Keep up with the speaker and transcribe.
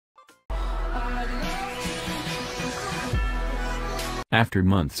After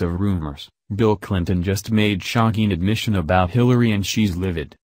months of rumors, Bill Clinton just made shocking admission about Hillary and she's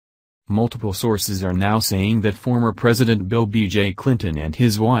livid. Multiple sources are now saying that former President Bill B.J. Clinton and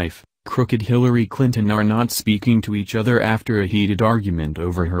his wife, crooked Hillary Clinton, are not speaking to each other after a heated argument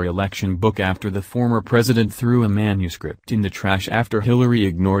over her election book after the former president threw a manuscript in the trash after Hillary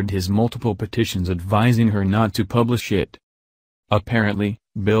ignored his multiple petitions advising her not to publish it. Apparently,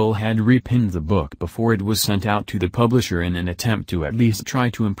 Bill had repinned the book before it was sent out to the publisher in an attempt to at least try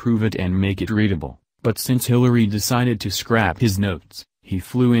to improve it and make it readable, but since Hillary decided to scrap his notes, he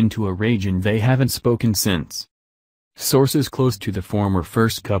flew into a rage and they haven't spoken since. Sources close to the former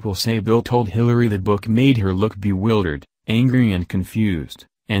first couple say Bill told Hillary the book made her look bewildered, angry and confused,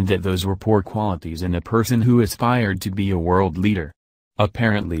 and that those were poor qualities in a person who aspired to be a world leader.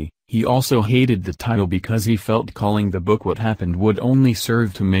 Apparently, he also hated the title because he felt calling the book What Happened would only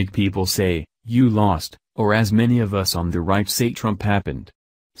serve to make people say, "You lost," or as many of us on the right say Trump happened.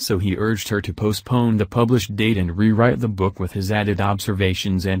 So he urged her to postpone the published date and rewrite the book with his added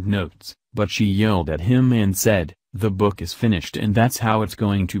observations and notes, but she yelled at him and said, "The book is finished and that's how it's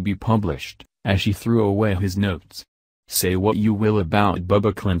going to be published," as she threw away his notes. Say what you will about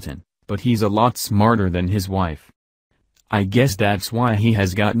Bubba Clinton, but he's a lot smarter than his wife. I guess that's why he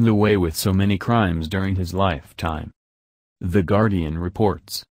has gotten away with so many crimes during his lifetime. The Guardian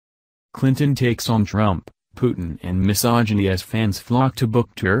reports. Clinton takes on Trump, Putin and misogyny as fans flock to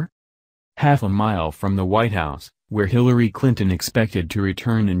book tour? Half a mile from the White House, where Hillary Clinton expected to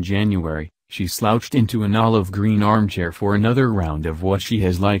return in January, she slouched into an olive-green armchair for another round of what she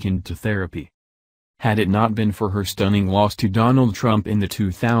has likened to therapy. Had it not been for her stunning loss to Donald Trump in the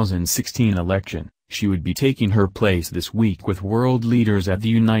 2016 election, she would be taking her place this week with world leaders at the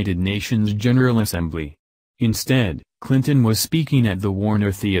United Nations General Assembly. Instead, Clinton was speaking at the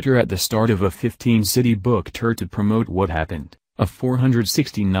Warner Theater at the start of a 15-city book tour to promote What Happened, a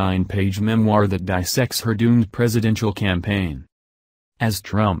 469-page memoir that dissects her doomed presidential campaign. As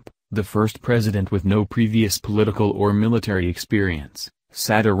Trump, the first president with no previous political or military experience,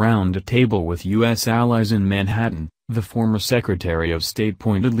 sat around a table with U.S. allies in Manhattan, the former Secretary of State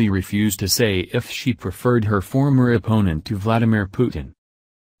pointedly refused to say if she preferred her former opponent to Vladimir Putin.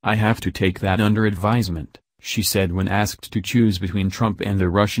 "I have to take that under advisement," she said when asked to choose between Trump and the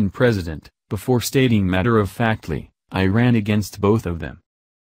Russian president, before stating matter-of-factly, "I ran against both of them."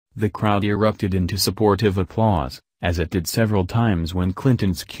 The crowd erupted into supportive applause, as it did several times when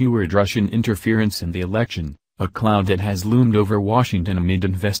Clinton skewered Russian interference in the election, a cloud that has loomed over Washington amid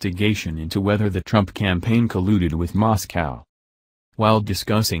investigation into whether the Trump campaign colluded with Moscow. While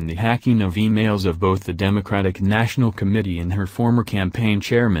discussing the hacking of emails of both the Democratic National Committee and her former campaign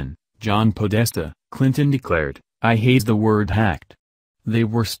chairman, John Podesta, Clinton declared, "I hate the word hacked. They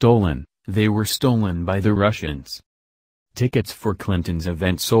were stolen by the Russians." Tickets for Clinton's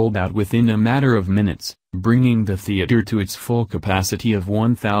event sold out within a matter of minutes, bringing the theater to its full capacity of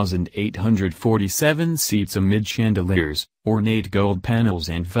 1,847 seats amid chandeliers, ornate gold panels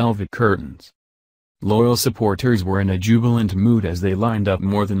and velvet curtains. Loyal supporters were in a jubilant mood as they lined up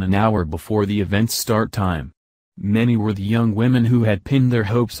more than an hour before the event's start time. Many were the young women who had pinned their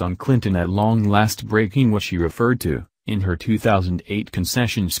hopes on Clinton at long last breaking what she referred to, in her 2008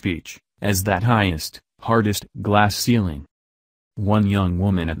 concession speech, as that highest, hardest glass ceiling. One young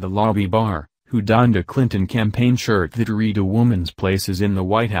woman at the lobby bar, who donned a Clinton campaign shirt that read "A woman's place is in the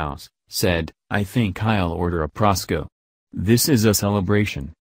White House," said, "I think I'll order a Prosecco. This is a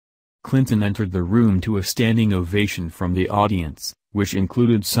celebration." Clinton entered the room to a standing ovation from the audience, which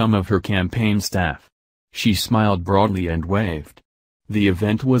included some of her campaign staff. She smiled broadly and waved. The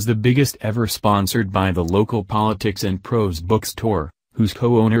event was the biggest ever sponsored by the local Politics and Prose Bookstore, whose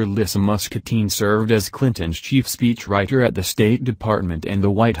co-owner Lisa Muscatine served as Clinton's chief speechwriter at the State Department and the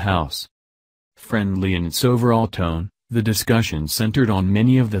White House. Friendly in its overall tone, the discussion centered on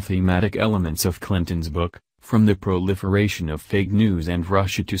many of the thematic elements of Clinton's book, from the proliferation of fake news and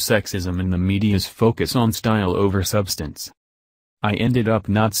Russia to sexism and the media's focus on style over substance. "I ended up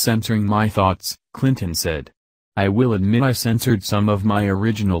not censoring my thoughts," Clinton said. "I will admit I censored some of my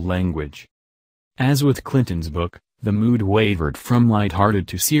original language." As with Clinton's book, the mood wavered from lighthearted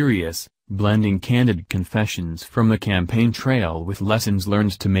to serious, blending candid confessions from the campaign trail with lessons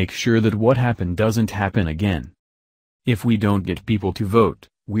learned to make sure that what happened doesn't happen again. "If we don't get people to vote,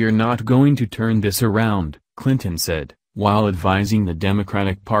 we're not going to turn this around," Clinton said, while advising the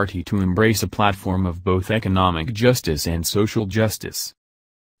Democratic Party to embrace a platform of both economic justice and social justice.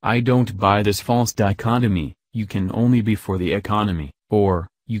 "I don't buy this false dichotomy, you can only be for the economy, or,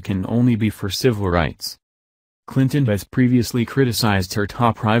 you can only be for civil rights." Clinton has previously criticized her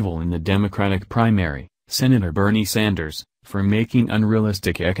top rival in the Democratic primary, Senator Bernie Sanders, for making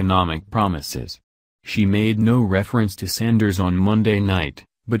unrealistic economic promises. She made no reference to Sanders on Monday night,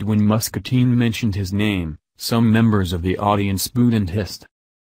 but when Muscatine mentioned his name, some members of the audience booed and hissed.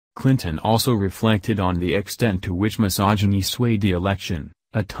 Clinton also reflected on the extent to which misogyny swayed the election,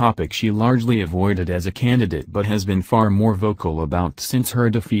 a topic she largely avoided as a candidate but has been far more vocal about since her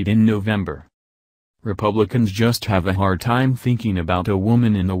defeat in November. "Republicans just have a hard time thinking about a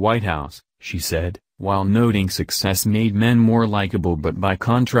woman in the White House," she said, while noting success made men more likable but by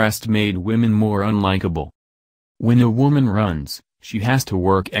contrast made women more unlikable. "When a woman runs, she has to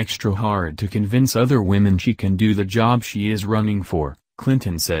work extra hard to convince other women she can do the job she is running for,"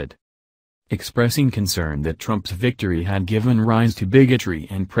 Clinton said. Expressing concern that Trump's victory had given rise to bigotry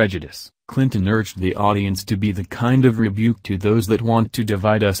and prejudice, Clinton urged the audience to be the kind of rebuke to those that want to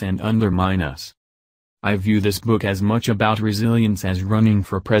divide us and undermine us. "I view this book as much about resilience as running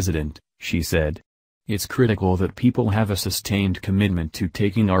for president," she said. "It's critical that people have a sustained commitment to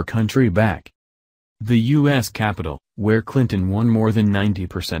taking our country back." The U.S. Capitol, where Clinton won more than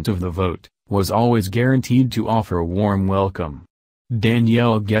 90% of the vote, was always guaranteed to offer a warm welcome.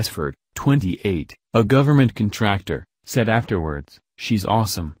 Danielle Gesford, 28, a government contractor, said afterwards, "She's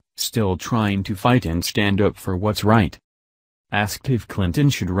awesome, still trying to fight and stand up for what's right." Asked if Clinton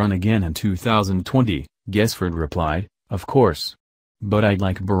should run again in 2020, Gesford replied, "Of course. But I'd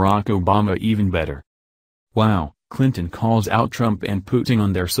like Barack Obama even better." Wow, Clinton calls out Trump and Putin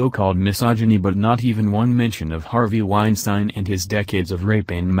on their so-called misogyny, but not even one mention of Harvey Weinstein and his decades of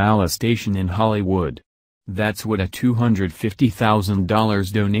rape and molestation in Hollywood. That's what a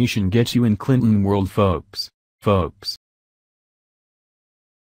 $250,000 donation gets you in Clinton world, folks.